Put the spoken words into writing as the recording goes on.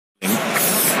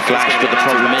flash, but the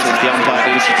problem is the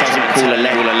umpire she doesn't call a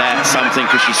let something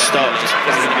because she stopped.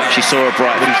 She saw a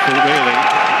bright. Really,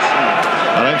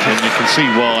 I don't think you can see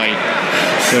why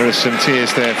there are some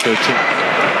tears there for a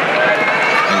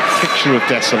picture of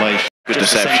desolation. Good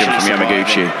deception from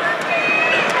Yamaguchi.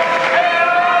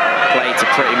 Played to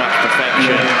pretty much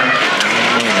perfection.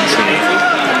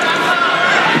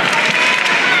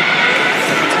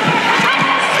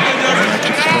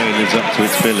 Magic Spray lives up to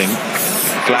its billing.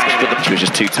 Flash, but she was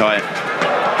just too tight.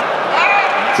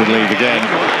 To lead again.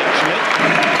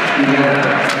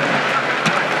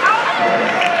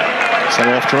 So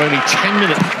after only 10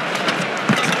 minutes,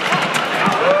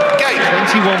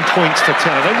 21 points to 10.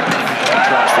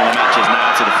 Contrast from the matches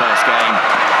now to the first game.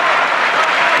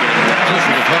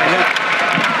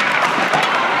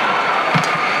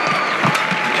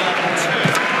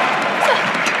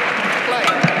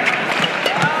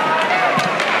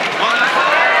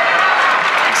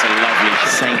 It's a lovely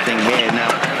same thing here. Now,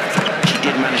 she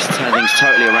did manage to turn things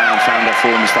totally around, found her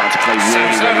form and started to play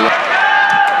really, really well.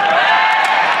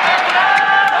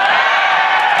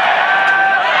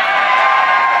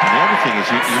 Thing is,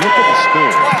 you look at the score,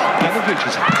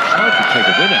 Yamaguchi's hardly played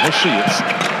a winner, has she? It's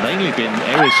mainly been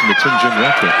errors from the Tunjung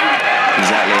racket.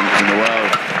 Exactly, in the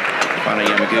world, Akane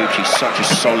Yamaguchi, such a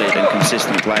solid and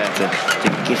consistent player to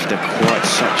gift her quite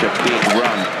such a big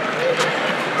run.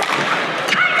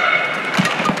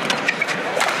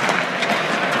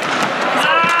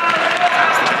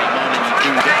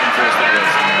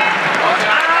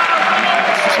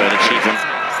 So the achievement.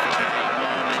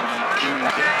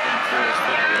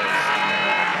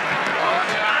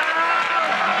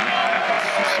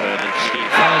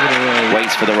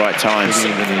 Waits for the right time.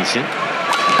 Indonesian.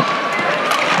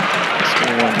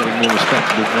 Scoreline getting more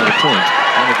respectable by the point.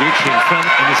 Yamaguchi in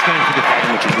front in this game for the game,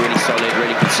 which is really solid,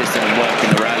 really consistent and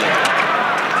working the rally.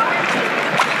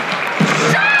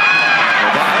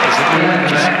 Well, that is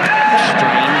just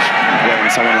strange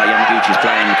when someone like Yamaguchi is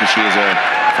playing because she is a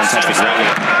fantastic rally.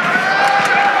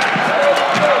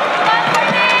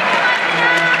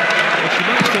 She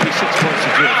makes 36 points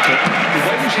adrift, but the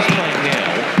way she's playing now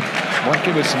might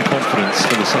give her some confidence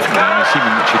for the second game,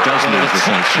 assuming that she does lose the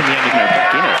sense. From the end,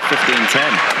 back in it, 15-10.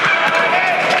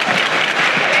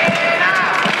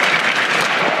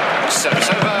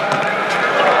 Service over.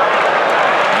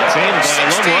 That's in by a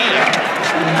long way.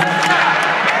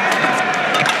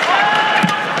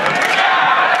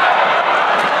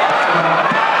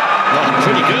 Well,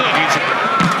 pretty good.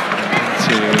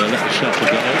 To let the shuttle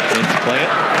go, then to play it.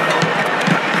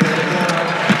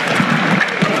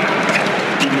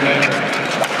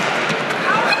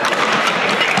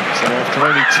 After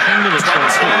only 10 minutes on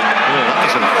the field, that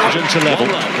was a Junta level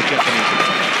for Japanese.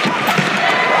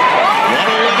 What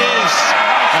all it is,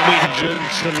 and we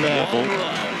Junta level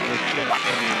for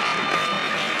Japanese.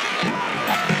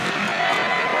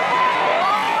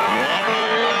 What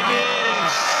all it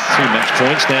is. 2 match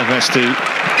points, now has to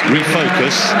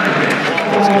refocus.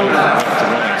 Let's go back to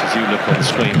right as you look on the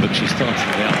screen, but she's starting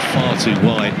out far too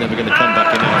wide, never going to come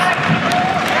back enough.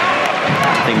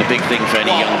 I think the big thing for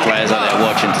any young players out there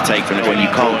watching to take from it, when you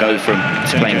can't go from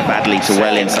playing badly to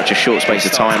well in such a short space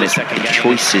of time, it's the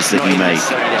choices that you make.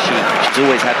 She's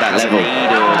always had that level.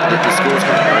 The score's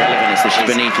quite irrelevant. It's that she's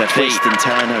beneath her feet and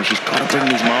turn her. She's got to bring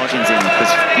these margins in because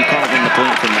you can't win the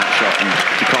point from that shot, and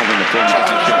you can't win the point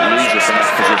because you shouldn't lose it from that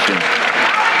position.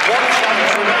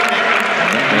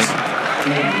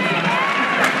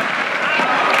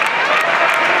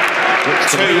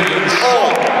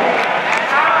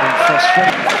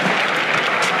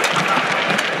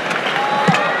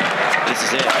 This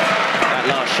is it. That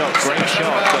last shot, great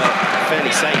shot, but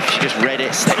fairly safe. She just read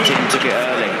it, stepped in, took it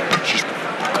early. She's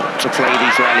got to play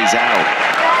these rallies out.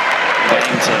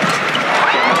 Getting to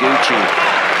Yamaguchi.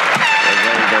 A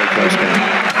very, very close game.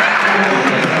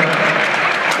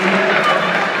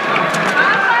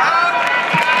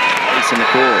 Ace in the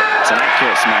court. It's an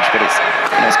accurate smash, but it's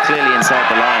clearly inside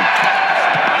the line.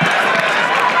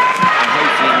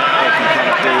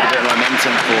 Build a bit of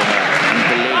momentum for her and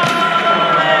belief.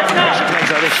 When she plays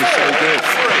like this, she's so good.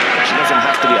 She doesn't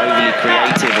have to be overly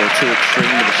creative or too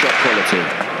extreme with the shot quality.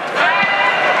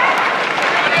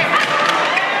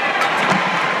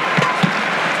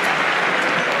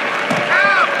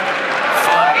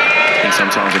 I think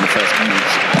sometimes in the first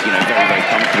minutes, very, very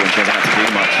comfortable and she doesn't have to do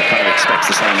much. She kind of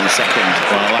expects the same in the second.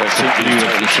 Well, that's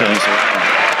totally turns around.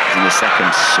 In the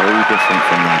second, so different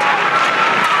from that.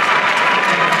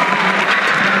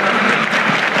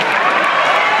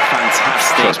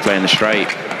 Shots playing the straight.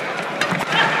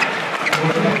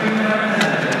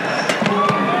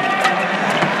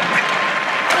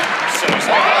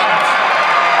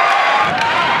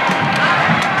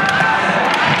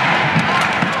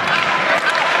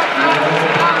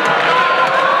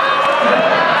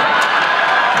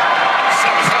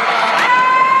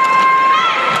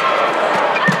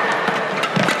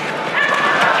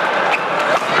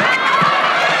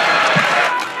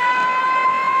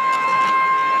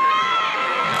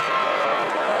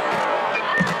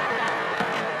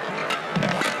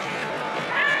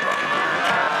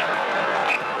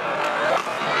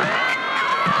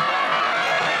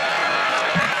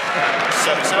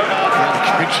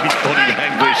 Yamaguchi's body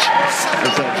language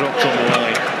as that dropped on the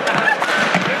line.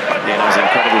 Yeah, that was an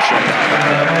incredible shot.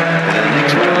 And then the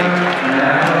next rally,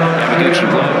 Yamaguchi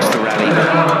works the rally, but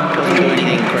doesn't do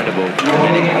anything incredible.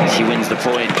 And she wins the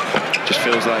point. Just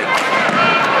feels like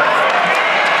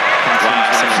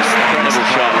incredible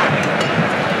shot.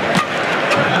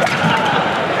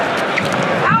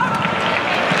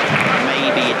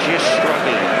 Maybe you're just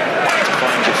struggling to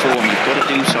find your form. You've got to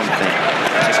do something.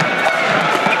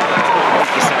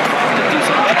 Wake yourself up to do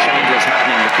something to change what's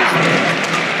happening, because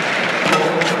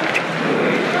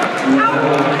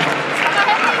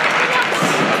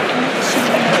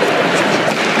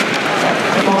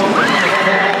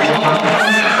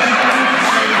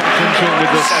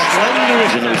with the slender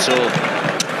original saw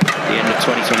the end of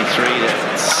 2023, that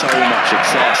so much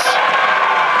success.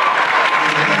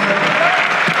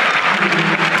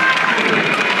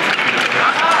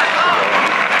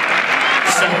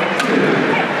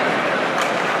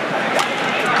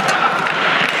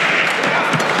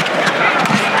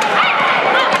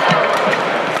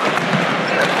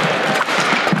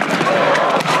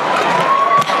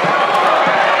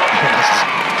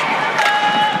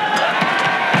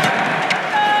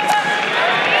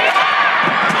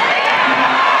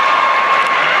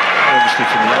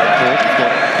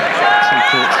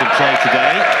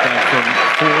 Today, down from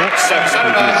 4. It's a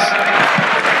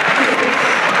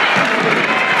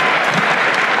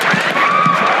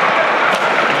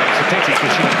pity because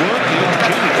she worked the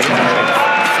opportunity.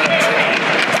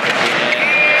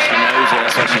 Yeah, she knows it.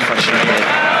 That's why she's frustrated.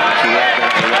 She worked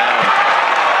very well.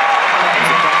 It's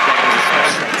a fact that was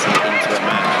frustrated into a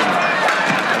match.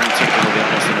 And when you took her, to be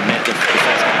honest, in a minute, the first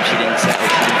time she didn't settle,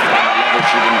 she didn't find that level,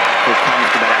 she didn't feel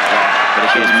comfortable out there. But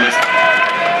she was missed.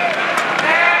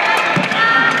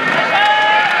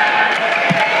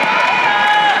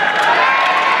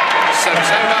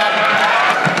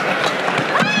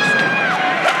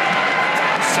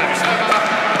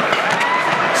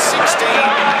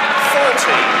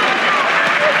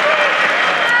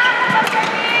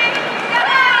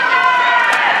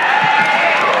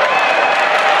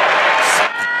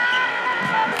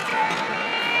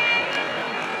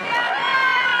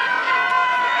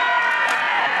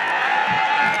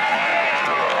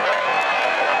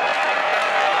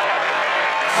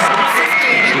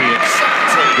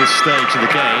 This stage of the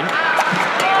game.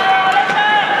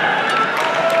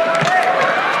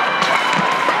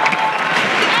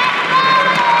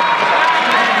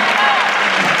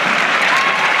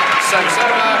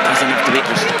 Doesn't have to be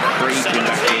just creeping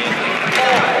back in.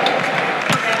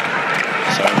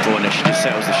 So important that she just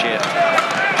settles the ship,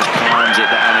 just calms it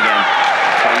down again,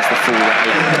 plays the full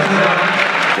rally,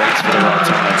 waits for the right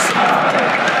time.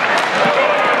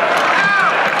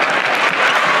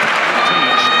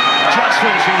 Just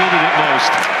when she needed it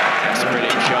most. That's a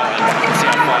brilliant shot, and you can see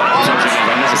how far that was.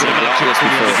 I've never seen it like this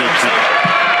before.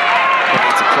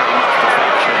 It's a pretty much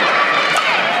perfection.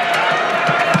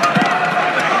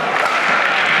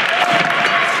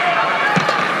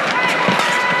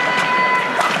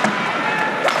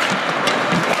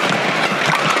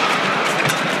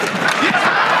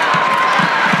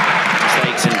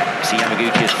 Mistakes, and see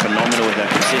Yamaguchi is phenomenal with her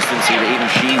consistency, but even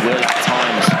she will at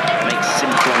times make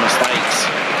simpler mistakes.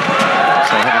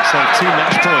 So having saved 2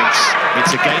 match points,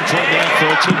 it's a game point now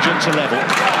for Tunjung to level. 1-1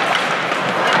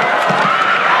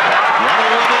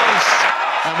 it is.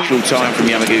 Full time from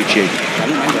Yamaguchi.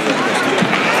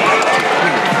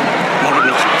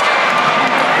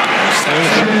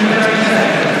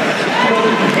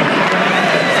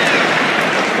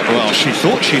 Well, she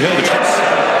thought she heard it.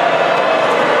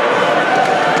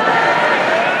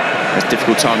 That's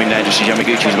difficult timing there, just as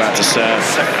Yamaguchi was about to serve.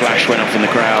 Flash went off in the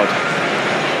crowd.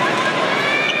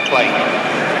 Play.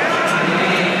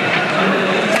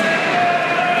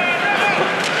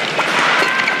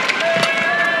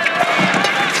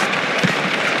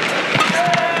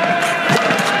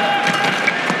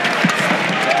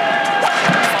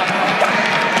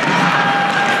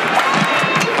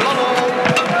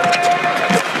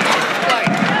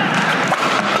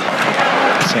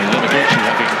 So Yamaguchi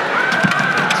having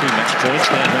 2 match points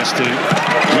now has to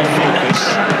refocus.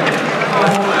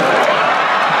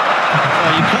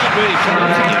 You can't really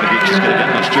think Yamaguchi's going to get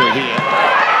much joy here.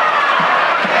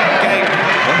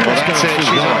 Well, that's it.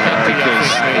 She's unhappy because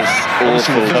it's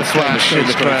awful. The flash in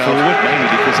the crowd, forward, mainly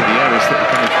because of the errors that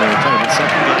were coming from her opponent.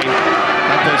 Second game,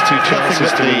 had those 2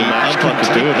 chances to the umpire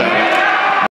could do about it.